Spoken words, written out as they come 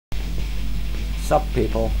Sup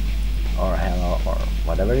people, or hello, or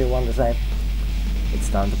whatever you want to say. It's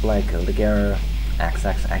time to play Kill the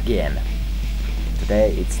GGXX again.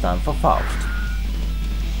 Today it's time for Faust.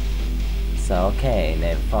 So okay,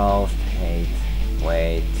 name Faust, hate,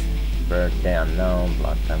 wait, birthday unknown,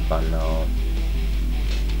 blood type unknown.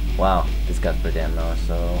 Wow, this got pretty unknown,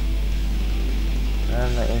 so...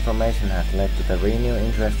 And the information has led to the renewed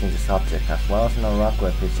interest in the subject, as well as no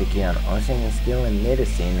Rockwell physician and unseen skill in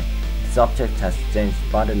medicine. The subject has changed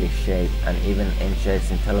bodily shape and even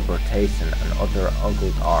engaged in teleportation and other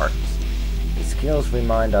occult arts. His skills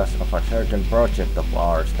remind us of a certain project of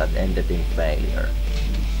ours that ended in failure.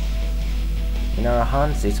 When our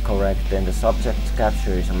hunch is correct, then the subject's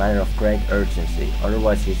capture is a matter of great urgency,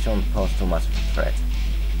 otherwise he shouldn't pose too much of a threat.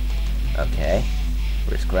 Okay,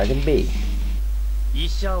 risk rating B.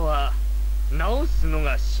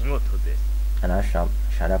 And I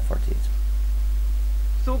shut up for this.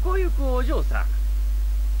 そこ行くお嬢さん、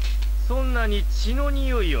そんなに血の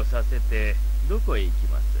匂いをさせてどこへ行き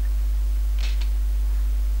ます？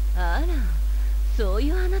あら、そう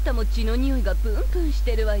いうあなたも血の匂いがプンプンし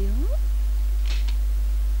てるわよ。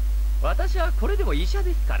私はこれでも医者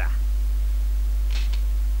ですから。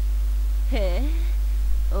へえ、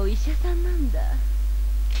お医者さんなんだ。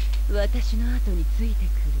私の後についてく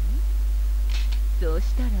る？そう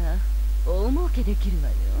したら大儲けできるわ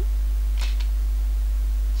よ。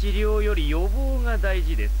治療より予防が大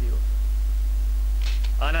事ですよ。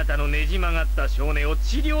あなたのねじ曲がった少年を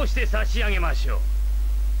治療して差し上げましょう。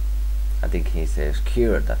I think he says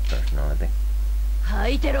cure that personality.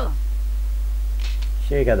 吐いてろ。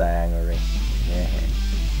 She got angry. Yeah,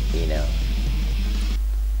 you know.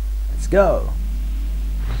 Let's go.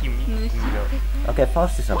 Okay,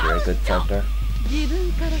 Faust is a very good character.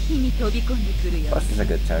 Faust is a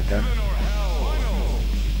good character.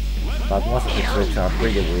 But most of the tricks are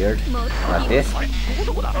pretty weird. Like this.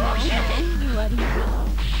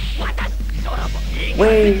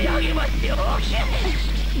 Wait!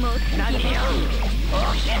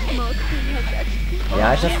 Yeah,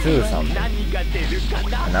 I just threw something.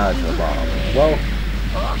 And now it's a bomb. Whoa!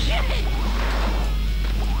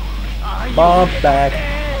 Bomb back!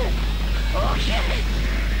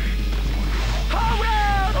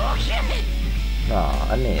 Oh,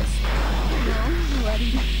 I missed.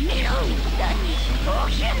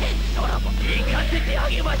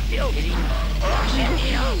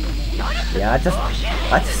 Yeah, I just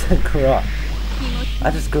grew up.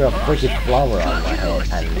 I just grew a freaking flower on my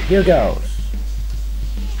head, and here goes.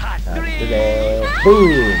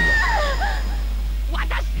 Boom!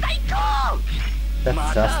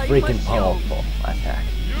 That's just freaking powerful attack.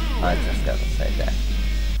 I just gotta say that.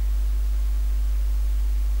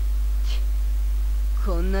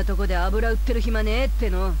 こんなとこで油売ってる暇ねえって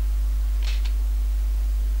の。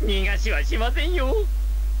逃がしはしませんよ。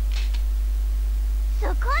そ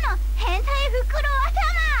この変態袋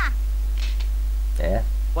頭。え？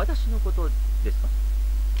私のことですか？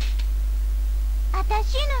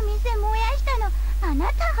私の店燃やしたのあ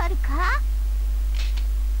なたはるか？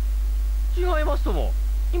違いますとも。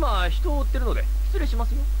今人を追ってるので失礼しま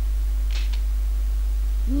すよ。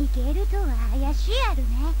逃げるとは怪しいある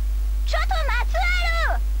ね。ちょっと待つある。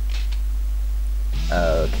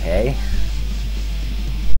 Okay.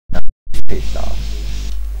 Pissed off.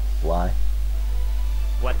 Why?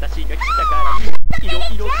 私が来たからいろ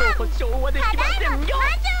いろと保証はできませんよ。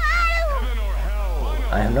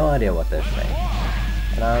I have no idea what they're saying.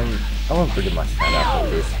 And I'm pretty much fed up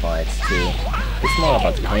with these fights too. It's more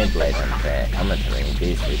about the gameplay than the commentary in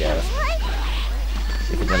these videos.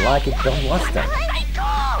 If you don't like it, don't watch them.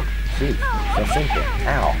 See, so simple.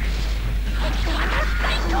 Ow.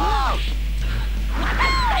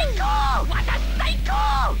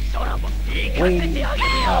 Wait.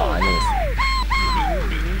 Oh, I missed.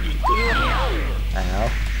 Ow.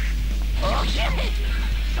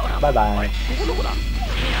 Bye bye.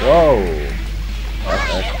 Whoa.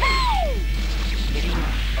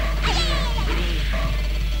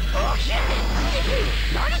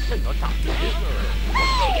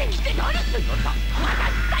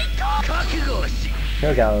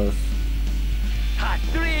 Here goes.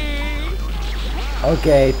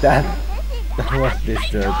 Okay, that was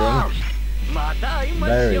disturbing.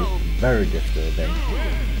 Very disturbing.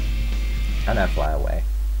 And I fly away.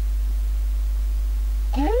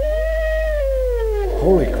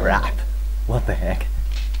 Holy crap! What the heck?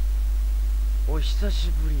 お久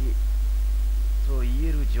しぶりと言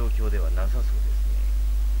える状況ではなさそうですね。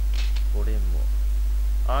これも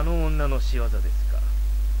あの女の仕業ですか。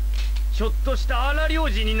ちょっとした荒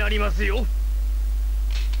療治になりますよ。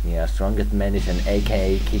Yeah, strongest medicine,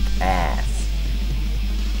 aka kick ass.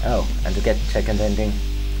 Oh, and to get second ending,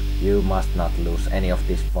 you must not lose any of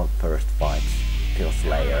these first fights till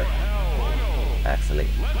Slayer. Actually,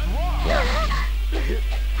 yeah.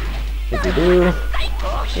 If you do,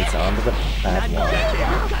 it's on to the bad one.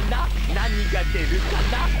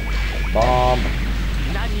 Bomb.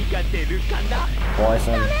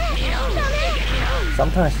 Poison.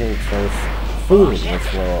 Sometimes it throws food,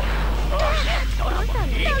 which will...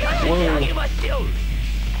 Whoa.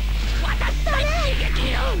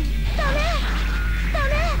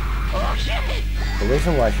 The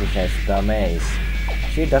reason why she says dame is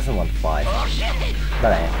she doesn't want to fight.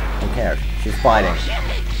 But who cares? She's fighting.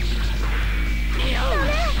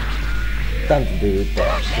 Don't do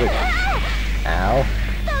that. Quick. Ow.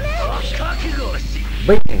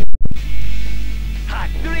 Bing.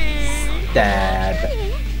 Stab.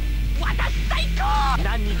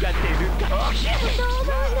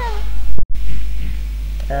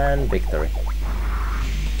 And victory.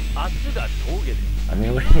 I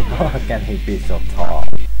mean, really, how can he be so tall?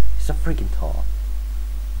 He's so freaking tall.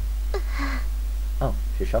 Oh,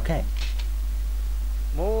 she's okay.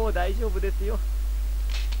 もう大丈夫ですよ。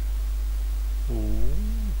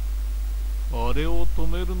おお、あれを止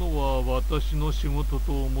めるのは私の仕事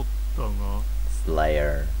と思ったが。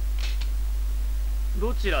Slayer。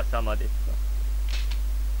どちら様ですか。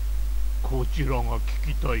こちらが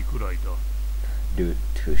聞きたいくらいだ。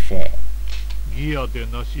touche。ギアで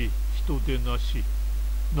なし、人でなし、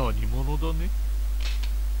何者だね。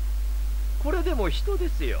これでも人で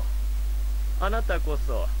すよ。あなたこ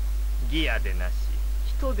そギアでなし、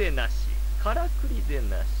人でなし、からくりで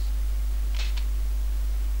なし。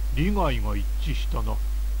利害が一致したな。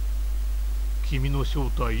君の正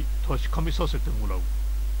体確かめさせてもらう。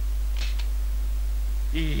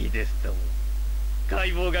いいですとも。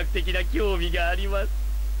解剖学的な興味があります。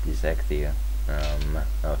Dissect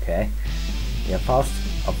okay. Yeah, Fausts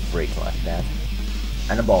a freak like that.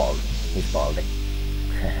 And a bald. He's baldy.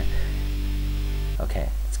 Okay,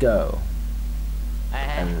 let's go.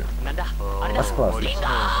 And what's close?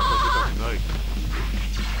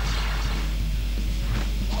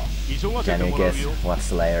 Can you guess what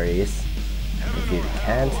Slayer is? If you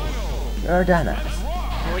can't, you're a dumbass.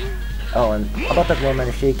 Oh, and about that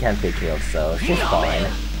woman, she can't be killed, so she's fine.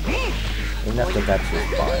 Even after that, she's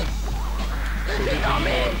fine.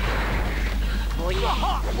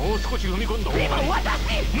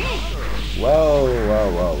 Whoa, whoa,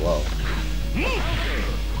 whoa, whoa.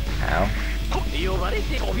 Ow.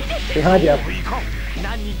 Behind you.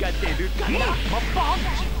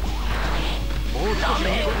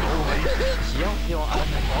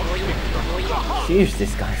 Jeez,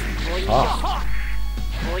 this guy's tough.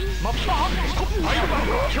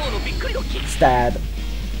 Stab.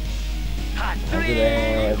 Over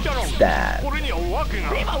there. Stab.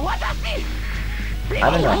 I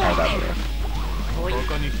don't know how that works.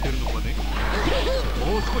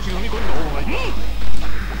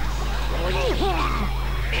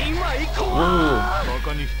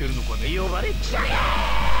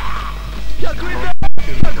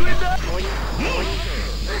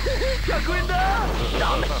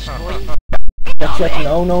 Check.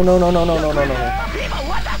 No, no, no, no, no, no, no, no, no.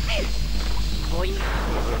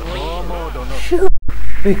 Shoot.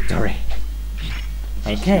 Victory.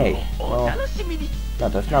 Okay. Well, no,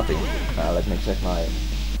 there's nothing. Let me check my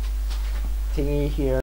thingy here.